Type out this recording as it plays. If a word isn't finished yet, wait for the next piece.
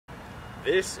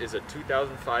This is a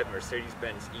 2005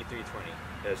 Mercedes-Benz E320.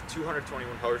 It has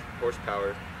 221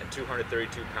 horsepower and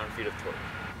 232 pound-feet of torque.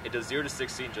 It does 0 to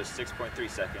 60 in just 6.3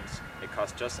 seconds. It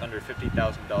cost just under $50,000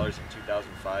 in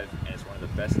 2005 and is one of the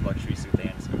best luxury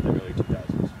sedans of the early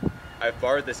 2000s. I've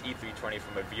borrowed this E320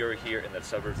 from a viewer here in the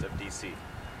suburbs of DC.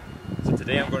 So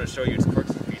today I'm going to show you its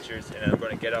quirks and features, and then I'm going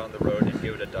to get out on the road and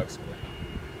give it a dog school.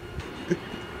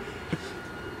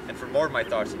 And for more of my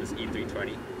thoughts on this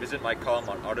E320, visit my column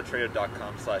on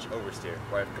autotrader.com/oversteer,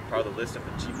 where I've compiled a list of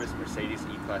the cheapest Mercedes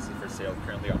E-classes for sale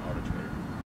currently on Autotrader.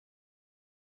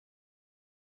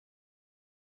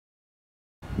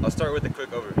 I'll start with a quick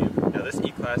overview. Now, this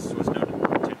E-Class was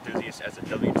known to enthusiasts as a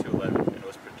W211 and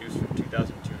was produced from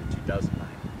 2002 to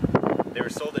 2009. They were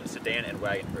sold in sedan and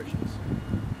wagon versions.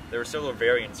 There were several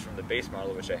variants from the base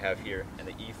model, which I have here, and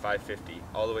the E550,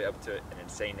 all the way up to an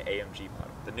insane AMG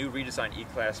model. The new redesigned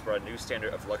E-Class brought a new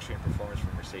standard of luxury and performance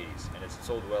for Mercedes, and it's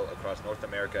sold well across North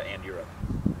America and Europe.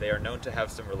 They are known to have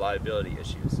some reliability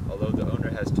issues, although the owner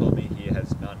has told me he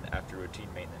has none after routine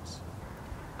maintenance.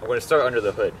 I'm going to start under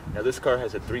the hood. Now, this car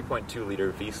has a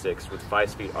 3.2-liter V6 with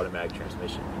 5-speed automatic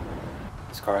transmission.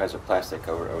 This car has a plastic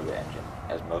cover over the engine,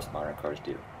 as most modern cars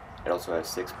do. It also has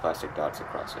 6 plastic dots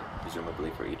across it, presumably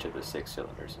for each of the 6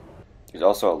 cylinders. There's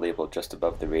also a label just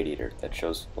above the radiator that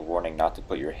shows a warning not to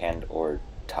put your hand or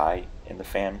tie in the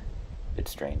fan. It's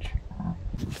strange.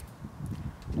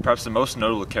 Perhaps the most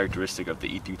notable characteristic of the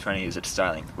E320 is its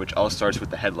styling, which all starts with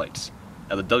the headlights.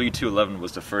 Now, the W211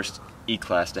 was the first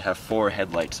E-Class to have 4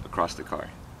 headlights across the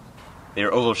car. They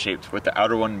are oval-shaped, with the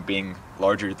outer one being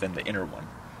larger than the inner one,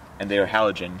 and they are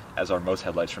halogen, as are most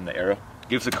headlights from the era. It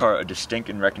gives the car a distinct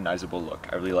and recognizable look.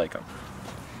 I really like them.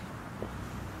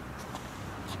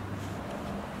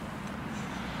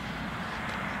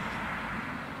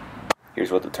 Here's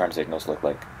what the turn signals look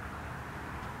like.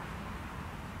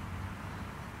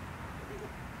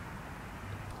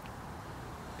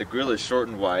 The grille is short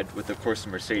and wide, with of course the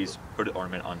Mercedes hood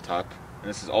ornament on top, and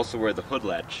this is also where the hood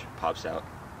latch pops out.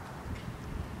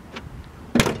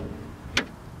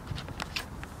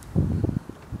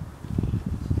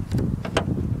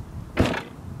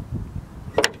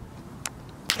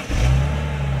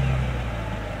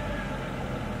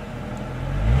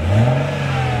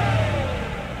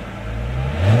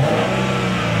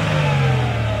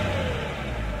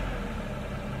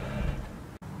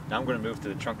 Now I'm going to move to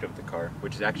the trunk of the car,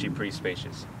 which is actually pretty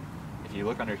spacious. If you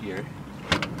look under here,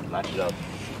 latch it up,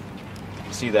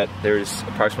 you see that there's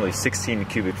approximately 16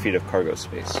 cubic feet of cargo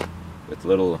space with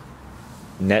little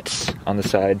nets on the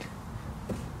side.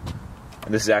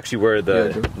 And this is actually where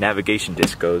the navigation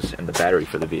disc goes and the battery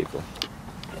for the vehicle.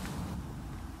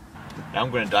 Now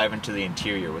I'm going to dive into the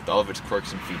interior with all of its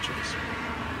quirks and features.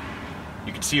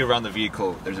 You can see around the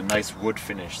vehicle there's a nice wood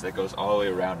finish that goes all the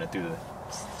way around and through the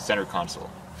center console.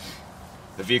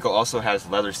 The vehicle also has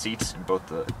leather seats in both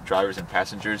the drivers and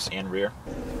passengers and rear.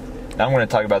 Now I'm going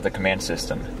to talk about the command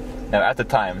system. Now, at the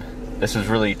time, this was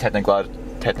really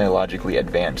technologically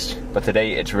advanced, but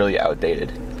today it's really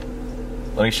outdated.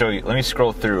 Let me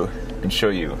scroll through and show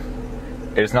you.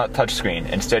 It is not touchscreen.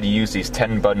 Instead, you use these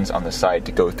 10 buttons on the side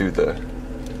to go through the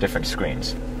different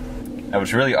screens. Now,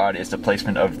 what's really odd is the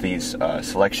placement of these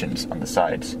selections on the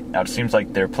sides. Now, it seems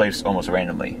like they're placed almost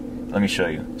randomly. Let me show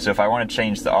you. So if I want to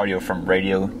change the audio from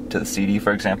radio to the CD,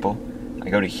 for example, I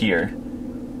go to here,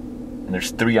 and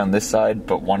there's 3 on this side,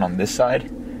 but 1 on this side.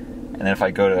 And then if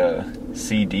I go to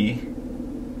CD,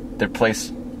 they're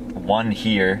placed 1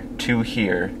 here, 2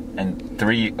 here, and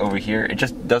 3 over here. It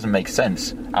just doesn't make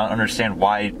sense. I don't understand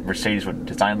why Mercedes would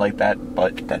design like that,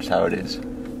 but that's how it is.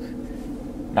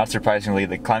 Not surprisingly,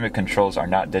 the climate controls are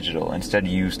not digital. Instead,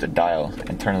 you use the dial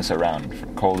and turn this around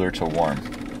from colder to warm.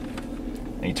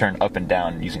 And you turn up and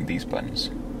down using these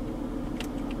buttons.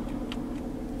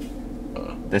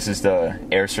 This is the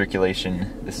air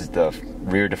circulation, this is the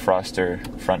rear defroster,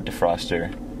 front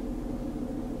defroster,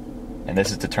 and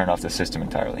this is to turn off the system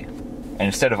entirely. And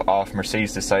instead of off,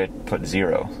 Mercedes decided to put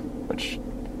 0, which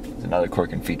is another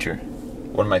quirk and feature.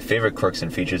 One of my favorite quirks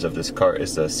and features of this car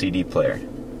is the CD player.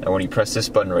 Now when you press this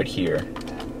button right here,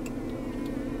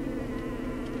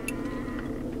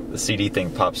 the CD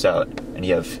thing pops out, and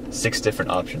you have 6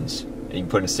 different options, and you can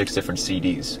put in 6 different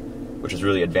CDs, which is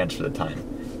really advanced for the time.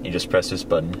 You just press this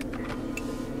button,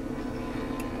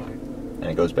 and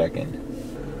it goes back in.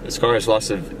 This car has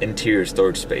lots of interior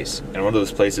storage space, and one of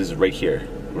those places is right here.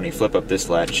 When you flip up this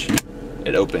latch,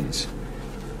 it opens,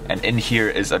 and in here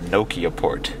is a Nokia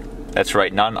port. That's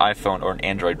right, not an iPhone or an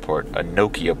Android port, a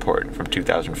Nokia port from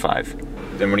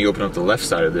 2005. Then when you open up the left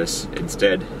side of this,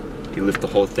 instead, you lift the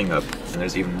whole thing up, and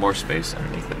there's even more space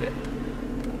underneath of it.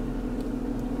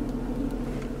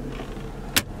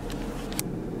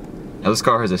 Now this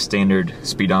car has a standard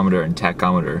speedometer and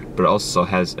tachometer, but it also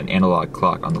has an analog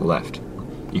clock on the left.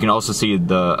 You can also see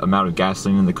the amount of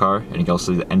gasoline in the car, and you can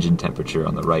also see the engine temperature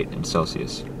on the right in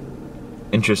Celsius.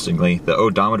 Interestingly, the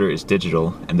odometer is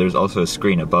digital, and there's also a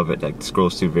screen above it that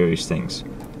scrolls through various things.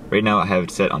 Right now I have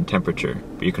it set on temperature,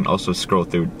 but you can also scroll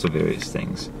through to various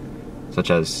things, such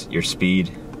as your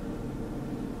speed,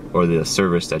 or the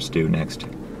service that's due next.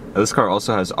 Now this car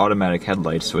also has automatic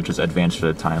headlights, which is advanced for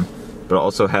the time, but it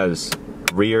also has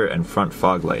rear and front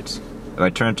fog lights. If I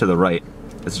turn it to the right,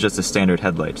 this is just the standard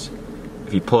headlights.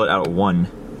 If you pull it out 1,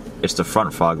 it's the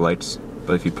front fog lights,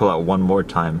 but if you pull out 1 more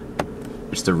time,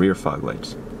 it's the rear fog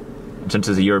lights. And since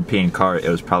it's a European car, it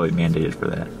was probably mandated for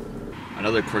that.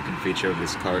 Another quirk and feature of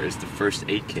this car is the first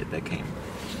aid kit that came.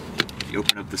 If you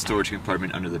open up the storage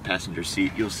compartment under the passenger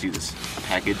seat, you'll see this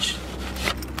package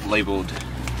labeled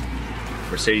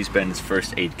Mercedes-Benz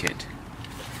first aid kit.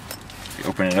 If you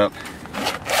open it up,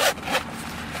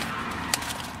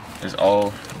 there's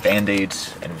all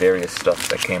band-aids and various stuff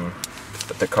that came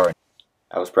with the car.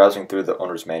 I was browsing through the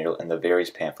owner's manual and the various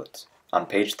pamphlets. On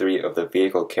page 3 of the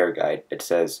Vehicle Care Guide, it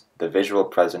says, "The visual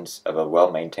presence of a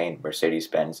well-maintained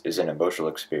Mercedes-Benz is an emotional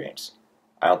experience."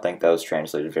 I don't think that was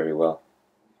translated very well.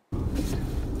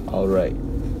 Alright,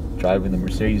 driving the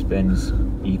Mercedes-Benz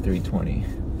E320.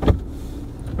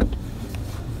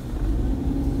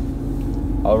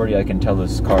 Already I can tell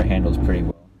this car handles pretty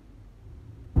well.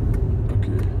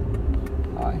 Okay.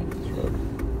 I hate this road.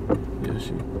 Yes,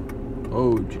 you.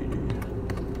 Oh, gee.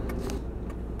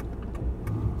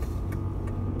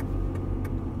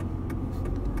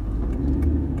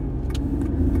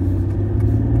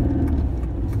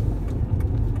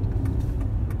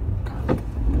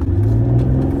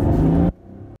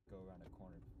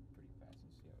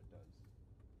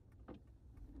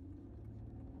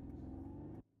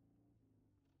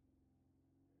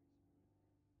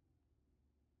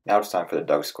 Now it's time for the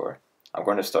Doug score. I'm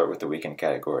going to start with the weekend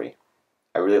category.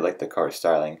 I really like the car's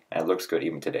styling, and it looks good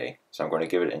even today, so I'm going to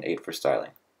give it an 8 for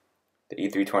styling. The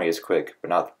E320 is quick, but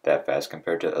not that fast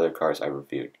compared to the other cars I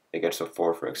reviewed. It gets a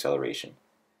 4 for acceleration.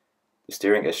 The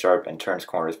steering is sharp and turns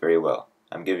corners very well.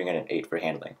 I'm giving it an 8 for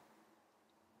handling.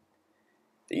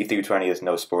 The E320 is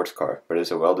no sports car, but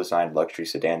is a well-designed luxury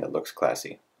sedan that looks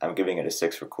classy. I'm giving it a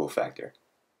 6 for cool factor.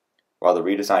 While the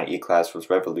redesigned E-Class was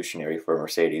revolutionary for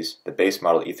Mercedes, the base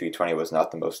model E320 was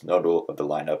not the most notable of the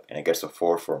lineup, and it gets a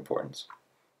 4 for importance.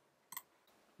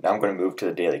 Now I'm going to move to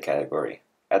the daily category.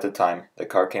 At the time, the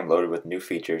car came loaded with new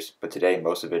features, but today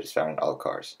most of it is found in all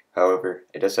cars. However,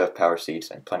 it does have power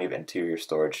seats and plenty of interior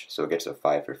storage, so it gets a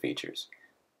 5 for features.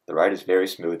 The ride is very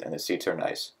smooth and the seats are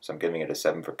nice, so I'm giving it a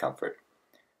 7 for comfort.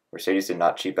 Mercedes did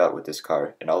not cheap out with this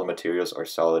car, and all the materials are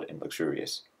solid and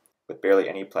luxurious. With barely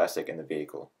any plastic in the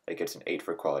vehicle, it gets an 8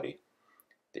 for quality.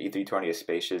 The E320 is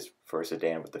spacious for a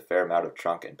sedan with a fair amount of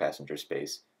trunk and passenger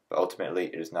space, but ultimately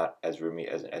it is not as roomy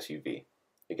as an SUV.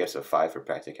 It gets a 5 for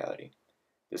practicality.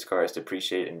 This car has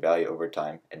depreciated in value over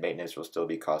time, and maintenance will still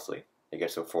be costly. It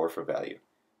gets a 4 for value.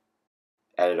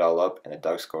 Add it all up, and the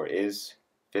Doug score is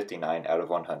 59 out of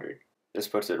 100. This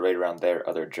puts it right around their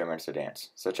other German sedans,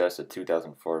 such as the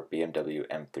 2004 BMW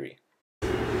M3.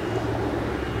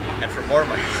 And for more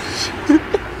money,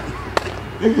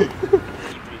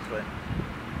 E320.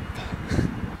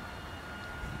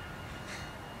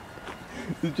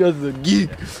 It's just a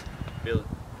geek. Yeah.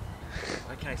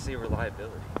 Why can't I say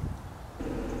reliability?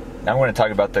 Now I'm going to talk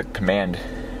about the command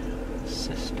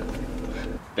system.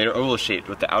 They are oval shaped,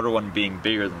 with the outer one being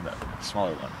bigger than the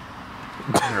smaller one.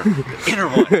 The inner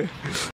one.